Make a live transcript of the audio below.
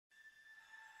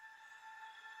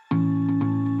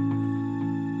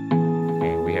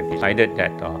have decided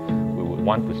that we would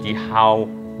want to see how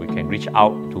we can reach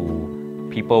out to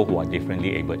people who are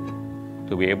differently abled,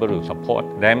 to be able to support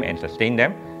them and sustain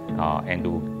them, and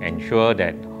to ensure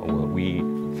that we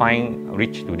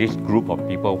reach to this group of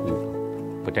people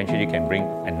who potentially can bring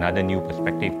another new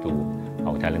perspective to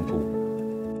our talent pool.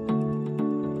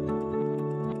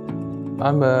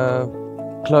 I'm a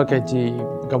clerk at the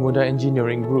Gamuda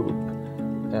engineering group,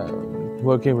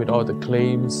 working with all the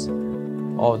claims,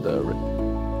 all the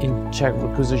in-check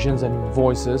requisitions and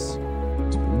invoices.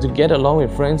 To get along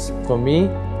with friends, for me,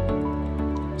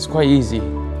 it's quite easy.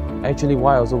 Actually,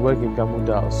 why I also work in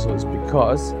Gamuda also is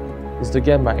because it's to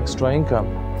get my extra income.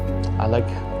 I like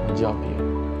my job here.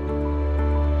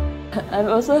 I'm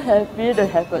also happy to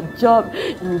have a job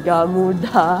in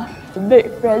Gamuda, to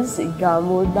make friends in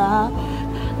Gamuda.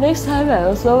 Next time I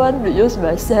also want to use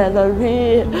my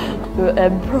salary to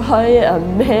employ a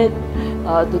maid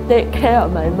to take care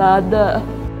of my mother.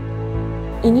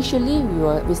 Initially,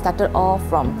 we started off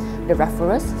from the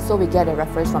referrals, so we get a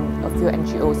referrals from a few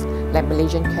NGOs like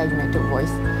Malaysian Care United Voice.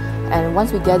 And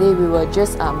once we get it, we will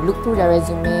just look through their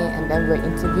resume and then we'll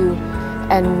interview.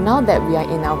 And now that we are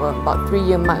in our about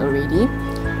 3-year mark already,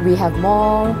 we have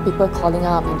more people calling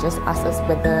up and just ask us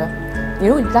whether,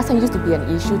 last time it used to be an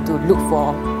issue to look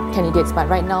for candidates, but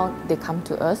right now they come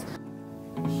to us.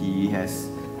 He has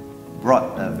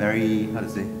brought a very,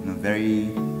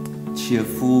 very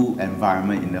cheerful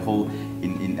environment in the whole,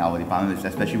 in our department,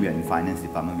 especially we are in finance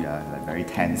department, we are very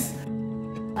tense.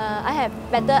 I have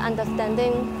better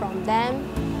understanding from them,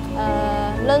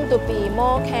 learn to be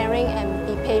more caring and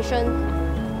be patient.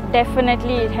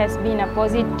 Definitely it has been a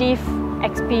positive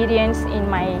experience in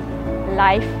my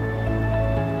life.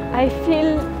 I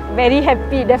feel very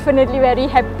happy, definitely very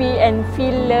happy and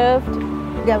feel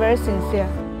loved. They are very sincere.